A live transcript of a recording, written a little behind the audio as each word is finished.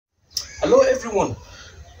Hello everyone.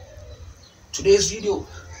 Today's video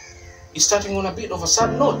is starting on a bit of a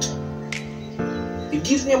sad note. It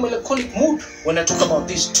gives me a melancholic mood when I talk about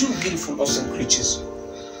these two beautiful, awesome creatures.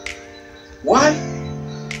 Why?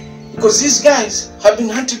 Because these guys have been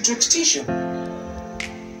hunted to extinction.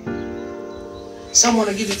 Some want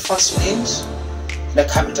to give it fancy names like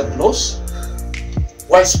habitat loss,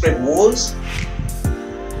 widespread wars,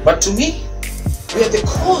 but to me, we are the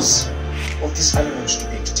cause of these animals to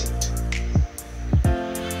be extinct.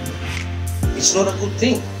 It's not a good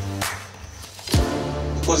thing,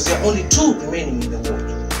 because there are only two remaining in the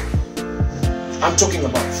world. I'm talking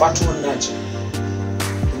about FATU and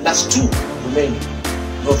NAJIN, the last two remaining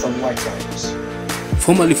Northern White Rhinos.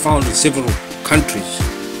 Formerly found in several countries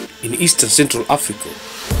in Eastern Central Africa,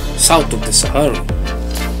 south of the Sahara,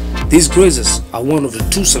 these grazers are one of the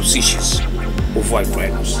two subspecies of white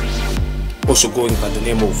rhinos, also going by the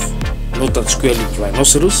name of Northern Square-lipped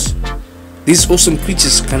rhinoceros. These awesome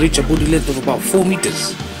creatures can reach a body length of about 4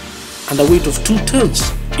 meters and a weight of 2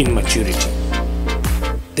 tons in maturity.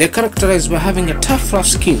 They are characterized by having a tough, rough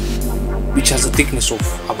skin which has a thickness of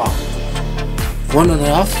about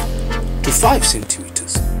 1.5 to 5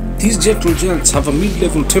 centimeters. These gentle giants have a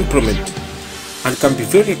mid-level temperament and can be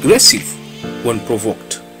very aggressive when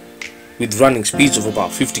provoked. With running speeds of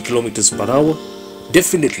about 50 kilometers per hour,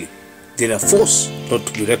 definitely they are a force not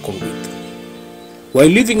to be reckoned with. While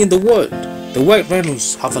living in the world, the white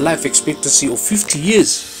rhinos have a life expectancy of 50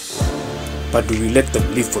 years. But do we let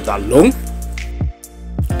them live for that long?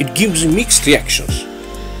 It gives me mixed reactions,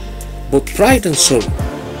 both pride and sorrow,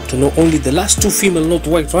 to know only the last two female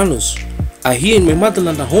Northern White Rhinos are here in my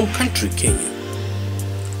motherland and home country, Kenya.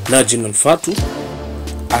 NAJIN and FATU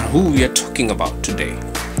are who we are talking about today.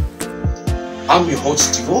 I'm your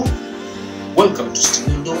host, Tivo. Welcome to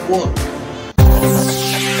Steenel Dog W RLD.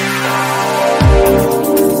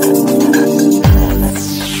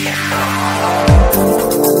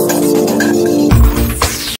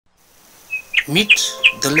 Meet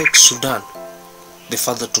the late Sudan, the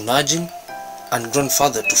father to NAJIN and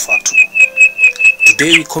grandfather to FATU.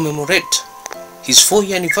 Today we commemorate his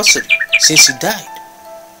 4-year anniversary since he died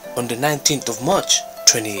on the 19th of March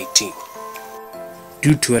 2018.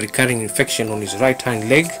 Due to a recurring infection on his right hind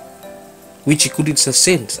leg, which he couldn't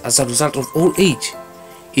sustain as a result of old age,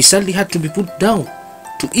 he sadly had to be put down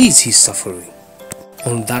to ease his suffering.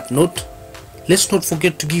 On that note, let's not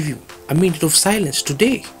forget to give him a minute of silence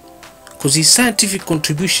today, because his scientific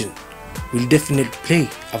contribution will definitely play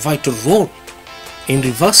a vital role in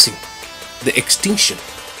reversing the extinction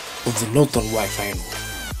of the Northern White Rhino.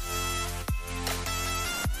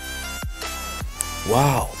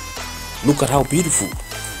 Wow, look at how beautiful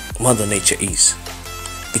Mother Nature is.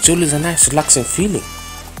 It's always a nice relaxing feeling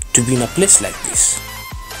to be in a place like this.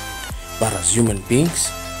 But as human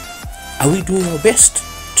beings, are we doing our best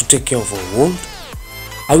to take care of our world?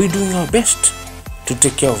 Are we doing our best to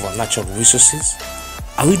take care of our natural resources?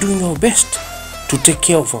 Are we doing our best to take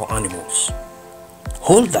care of our animals?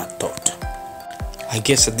 Hold that thought. I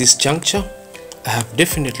guess at this juncture, I have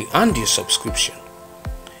definitely earned your subscription.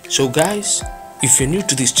 So guys, if you're new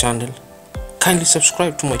to this channel, kindly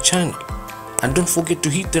subscribe to my channel and don't forget to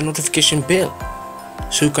hit the notification bell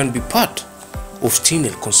so you can be part of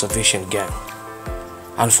Steenel Conservation Gang.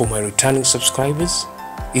 And for my returning subscribers,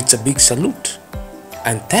 it's a big salute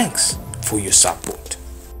and thanks for your support.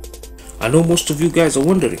 I know most of you guys are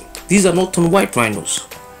wondering, these are Northern White Rhinos,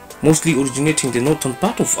 mostly originating in the northern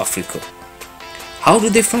part of Africa. How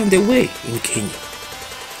do they find their way in Kenya?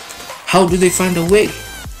 How do they find a way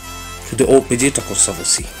to the Ol Pajeta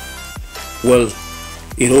Conservancy? Well,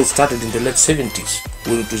 it all started in the late 70s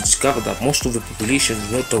when it was discovered that most of the population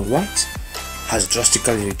of Northern Whites has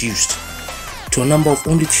drastically reduced to a number of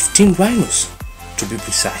only 15 rhinos to be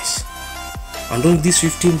precise. And only these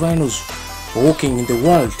 15 rhinos were walking in the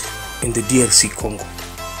wild in the DRC Congo.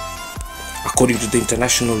 According to the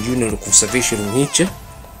International Union of Conservation of Nature,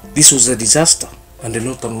 this was a disaster and the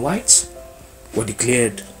Northern Whites were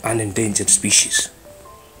declared an endangered species.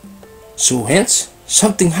 So hence,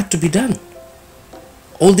 something had to be done.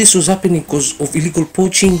 All this was happening because of illegal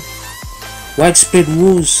poaching, widespread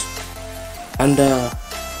wars, and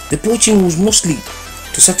the poaching was mostly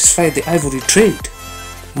to satisfy the ivory trade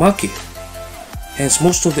market. Hence,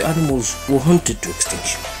 most of the animals were hunted to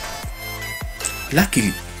extinction.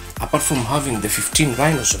 Luckily, apart from having the 15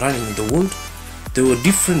 rhinos running in the world, there were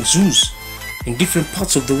different zoos in different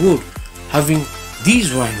parts of the world having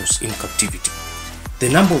these rhinos in captivity. The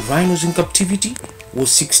number of rhinos in captivity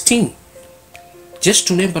was 16. Just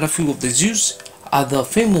to name but a few of the zoos are the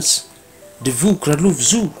famous Kralov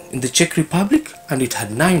Zoo in the Czech Republic, and it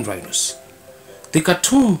had 9 rhinos. The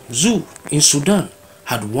Khartoum Zoo in Sudan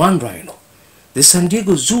had 1 rhino. The San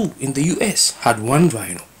Diego Zoo in the US had 1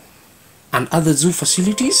 rhino. And other zoo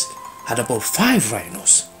facilities had about 5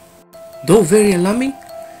 rhinos. Though very alarming,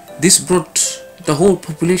 this brought the whole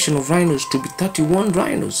population of rhinos to be 31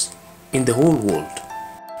 rhinos in the whole world.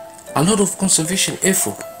 A lot of conservation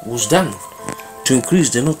effort was done to increase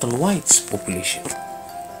the Northern Whites population.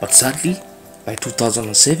 But sadly, by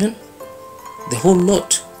 2007, the whole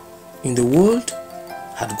lot in the world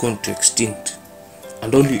had gone to extinct,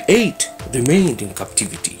 and only 8 remained in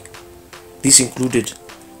captivity. This included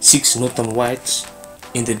 6 Northern Whites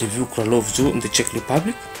in the Kralov Zoo in the Czech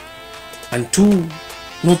Republic, and 2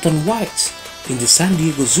 Northern Whites in the San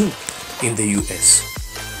Diego Zoo in the US.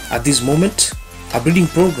 At this moment, a breeding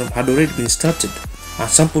program had already been started, and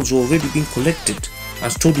samples were already being collected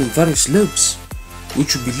and stored in various labs,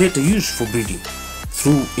 which would be later used for breeding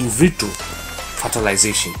through in vitro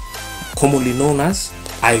fertilization, commonly known as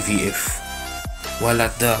IVF. While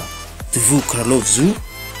at the Kralov Zoo,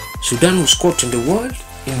 Sudan was caught in the world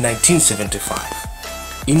in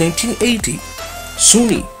 1975. In 1980,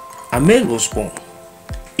 Suni, a male, was born.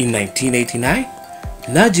 In 1989,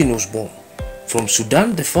 NAJIN was born, from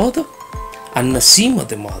Sudan the father and Nasima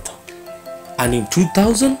the mother. And in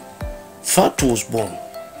 2000, FATU was born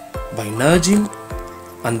by NAJIN,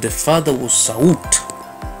 and the father was Saud.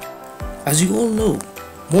 As you all know,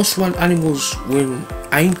 most wild animals, when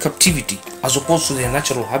are in captivity as opposed to their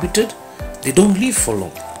natural habitat, they don't live for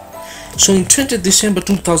long. So in 20th December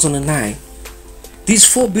 2009, these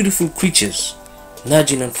 4 beautiful creatures,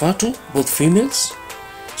 NAJIN and FATU, both females,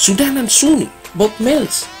 Sudan and Suni, both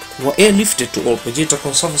males, were airlifted to Ol Pajeta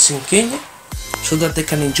Conservancy in Kenya so that they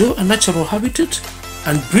can enjoy a natural habitat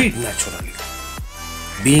and breed naturally.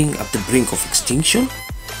 Being at the brink of extinction,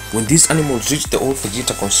 when these animals reached the Ol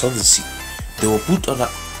Pajeta Conservancy, they were put under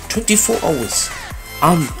 24 hours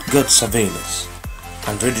armed guard surveillance,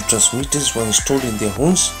 and radio transmitters were installed in their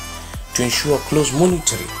homes to ensure close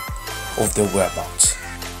monitoring of their whereabouts.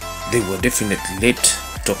 They were definitely late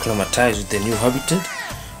to acclimatize with their new habitat,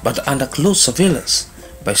 but under close surveillance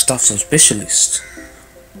by staffs and specialists.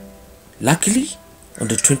 Luckily, on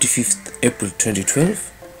the 25th April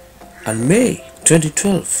 2012 and May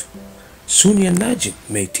 2012, Suni and NAJIN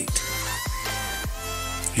mated.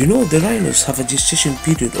 You know, the rhinos have a gestation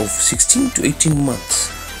period of 16 to 18 months,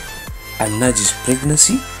 and NAJIN's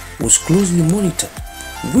pregnancy was closely monitored,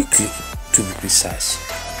 weekly to be precise.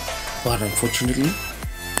 But unfortunately,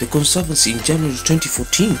 the Conservancy in January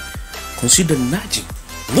 2014 considered NAJIN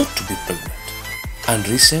not to be pregnant, and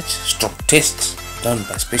research/tests done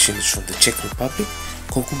by specialists from the Czech Republic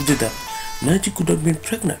concluded that NAJIN could have been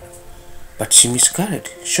pregnant, but she miscarried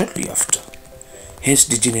shortly after, hence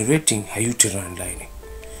degenerating her uterine lining.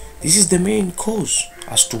 This is the main cause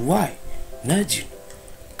as to why NAJIN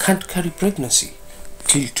can't carry pregnancy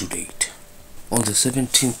till to date. On the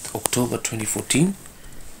 17th October 2014,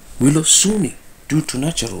 we lost Suni due to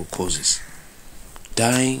natural causes,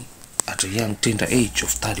 dying at a young tender age of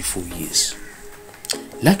 34 years.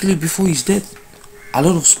 Luckily, before his death, a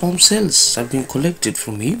lot of sperm cells have been collected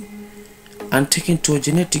from him and taken to a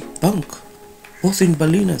genetic bank both in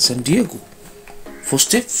Berlin and San Diego for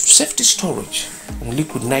safety storage on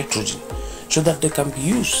liquid nitrogen so that they can be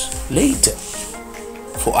used later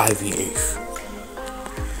for IVF.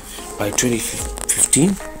 By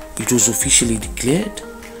 2015, it was officially declared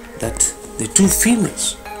that the 2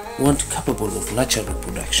 females weren't capable of natural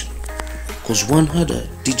reproduction because one had a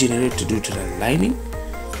degenerated uterine lining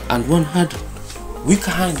and one had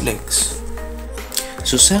weaker hind legs.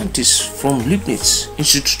 So scientists from Leibniz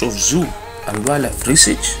Institute of Zoo and Wildlife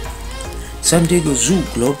Research, San Diego Zoo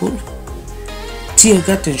Global,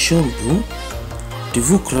 Tiergarten Schönbrunn, the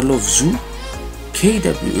Kralov Zoo,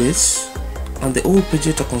 KWS, and the Ol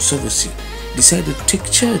Pajeta Conservancy decided to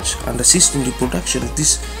take charge and assist in the reproduction of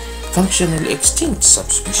this functionally extinct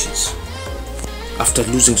subspecies. After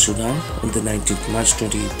losing Sudan on the 19th March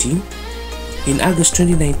 2018, in August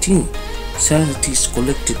 2019, scientists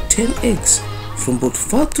collected 10 eggs from both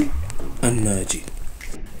FATU and NAJIN.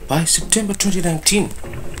 By September 2019,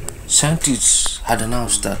 scientists had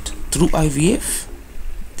announced that through IVF,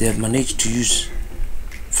 they have managed to use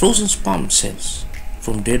frozen sperm cells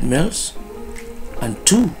from dead males, and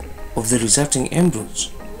 2 of the resulting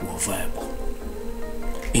embryos were viable.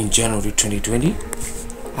 In January 2020,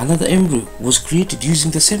 another embryo was created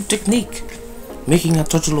using the same technique, making a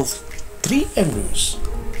total of 3 embryos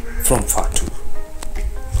from FATU.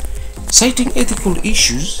 Citing ethical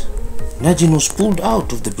issues, NAJIN was pulled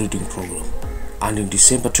out of the breeding program, and in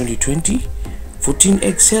December 2020, 14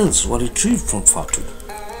 egg cells were retrieved from FATU.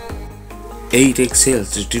 8 egg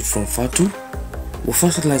cells retrieved from FATU were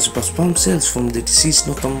fertilized by sperm cells from the deceased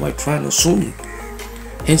Northern White Rhino Suni,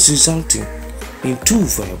 hence resulting in 2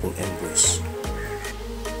 viable embryos.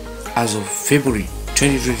 As of February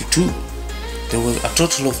 2022, there were a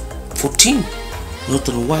total of 14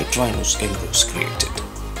 Northern White Rhinos embryos created,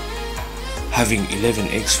 having 11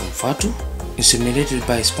 eggs from FATU inseminated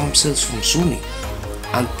by sperm cells from Suni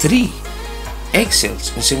and 3 egg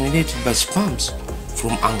cells inseminated by sperms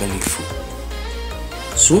from Angalifu.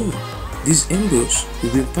 Soon, these embryos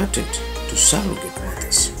will be imparted to surrogate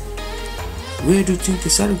mothers. Where do you think the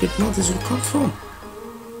surrogate mothers will come from?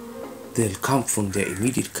 They'll come from their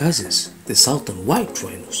immediate cousins, the Southern White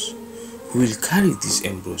Rhinos, who will carry these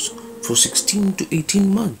embryos for 16 to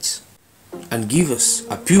 18 months and give us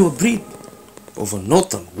a pure breed of a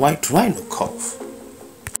Northern White Rhino calf.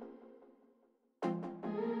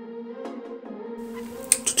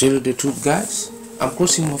 To tell you the truth, guys, I'm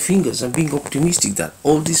crossing my fingers and being optimistic that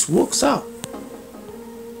all this works out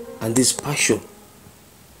and this partial,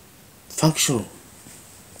 functional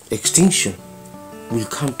extinction will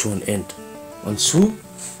come to an end, and soon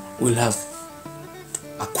we'll have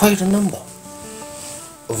quite a number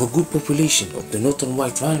of a good population of the Northern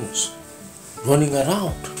White Rhinos running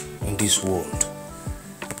around in this world.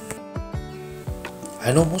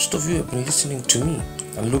 I know most of you have been listening to me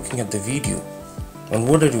and looking at the video and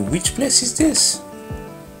wondering which place is this.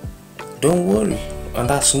 Don't worry and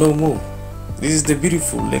ask no more. This is the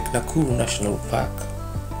beautiful Lake Nakuru National Park.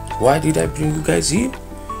 Why did I bring you guys here?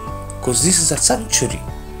 Because this is a sanctuary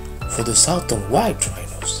for the Southern White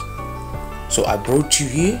Rhinos. So I brought you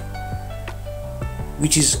here,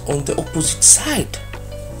 which is on the opposite side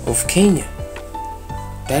of Kenya,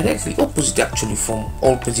 directly opposite actually from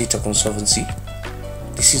Ol Pajeta Conservancy.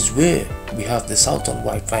 This is where we have the Southern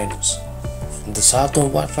White Rhinos, and the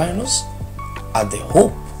Southern White Rhinos are the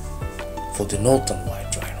hope for the Northern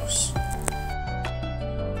White Rhinos.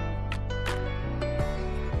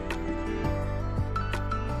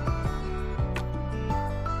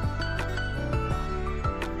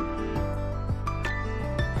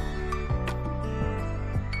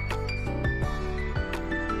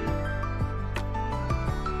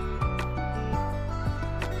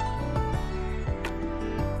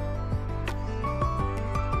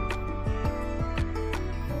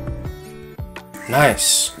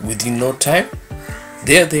 Nice, within no time,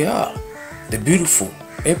 there they are, the beautiful,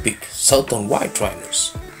 epic Southern White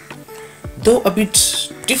Rhinos. Though a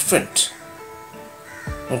bit different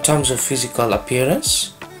in terms of physical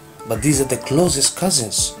appearance, but these are the closest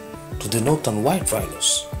cousins to the Northern White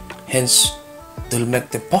Rhinos. Hence, they'll make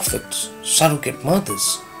the perfect surrogate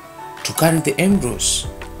mothers to carry the embryos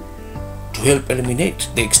to help eliminate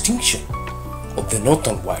the extinction of the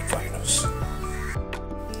Northern White Rhinos.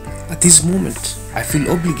 At this moment, I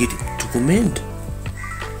feel obligated to commend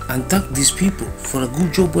and thank these people for a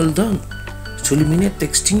good job well done to eliminate the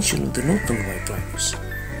extinction of the Northern White Rhinos.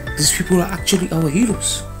 These people are actually our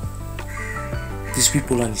heroes. These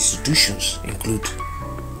people and institutions include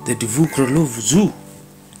the Divu Kralov Zoo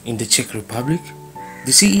in the Czech Republic,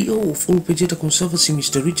 the CEO of Ol Pajeta Conservancy,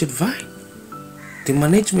 Mr. Richard Vine, the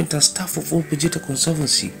management and staff of Ol Pajeta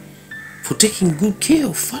Conservancy for taking good care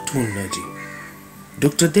of FATU and NAJIN,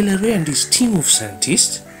 Dr. Delare and his team of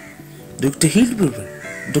scientists, Dr.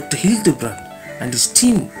 Hildebrand and his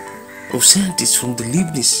team of scientists from the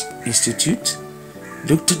Leibniz Institute,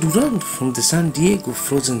 Dr. Durand from the San Diego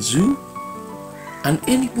Frozen Zoo, and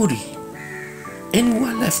any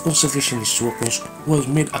wildlife conservationist who has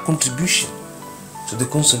made a contribution to the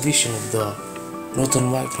conservation of the Northern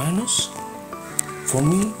White Rhinos. For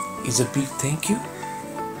me, it's a big thank you,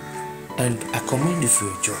 and I commend you for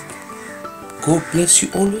your job. God bless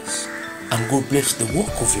you always, and God bless the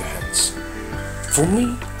work of your hands. For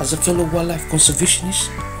me, as a fellow wildlife conservationist,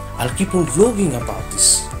 I'll keep on vlogging about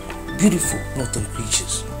these beautiful northern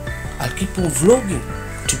creatures. I'll keep on vlogging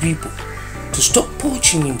to people to stop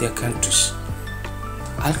poaching in their countries.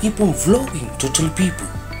 I'll keep on vlogging to tell people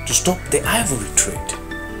to stop the ivory trade,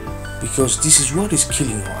 because this is what is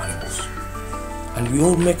killing our animals. And we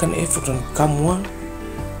all make an effort and come one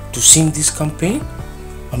to sing this campaign.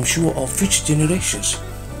 I'm sure our future generations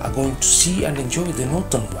are going to see and enjoy the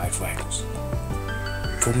Northern White Rhinos.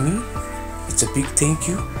 For me, it's a big thank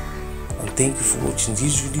you, and thank you for watching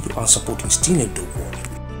this video and supporting Steenel Dog W RLD.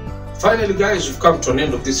 Finally guys, we've come to an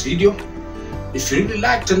end of this video. If you really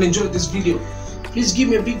liked and enjoyed this video, please give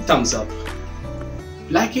me a big thumbs up.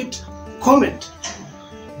 Like it, comment,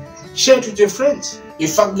 share it with your friends. In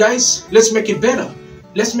fact guys, let's make it better.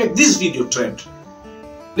 Let's make this video trend.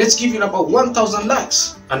 Let's give it about 1,000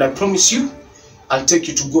 likes, and I promise you, I'll take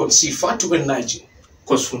you to go and see FATU and NAJIN.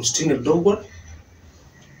 Because from Steenel Dog W RLD,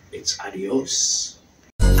 It's adios.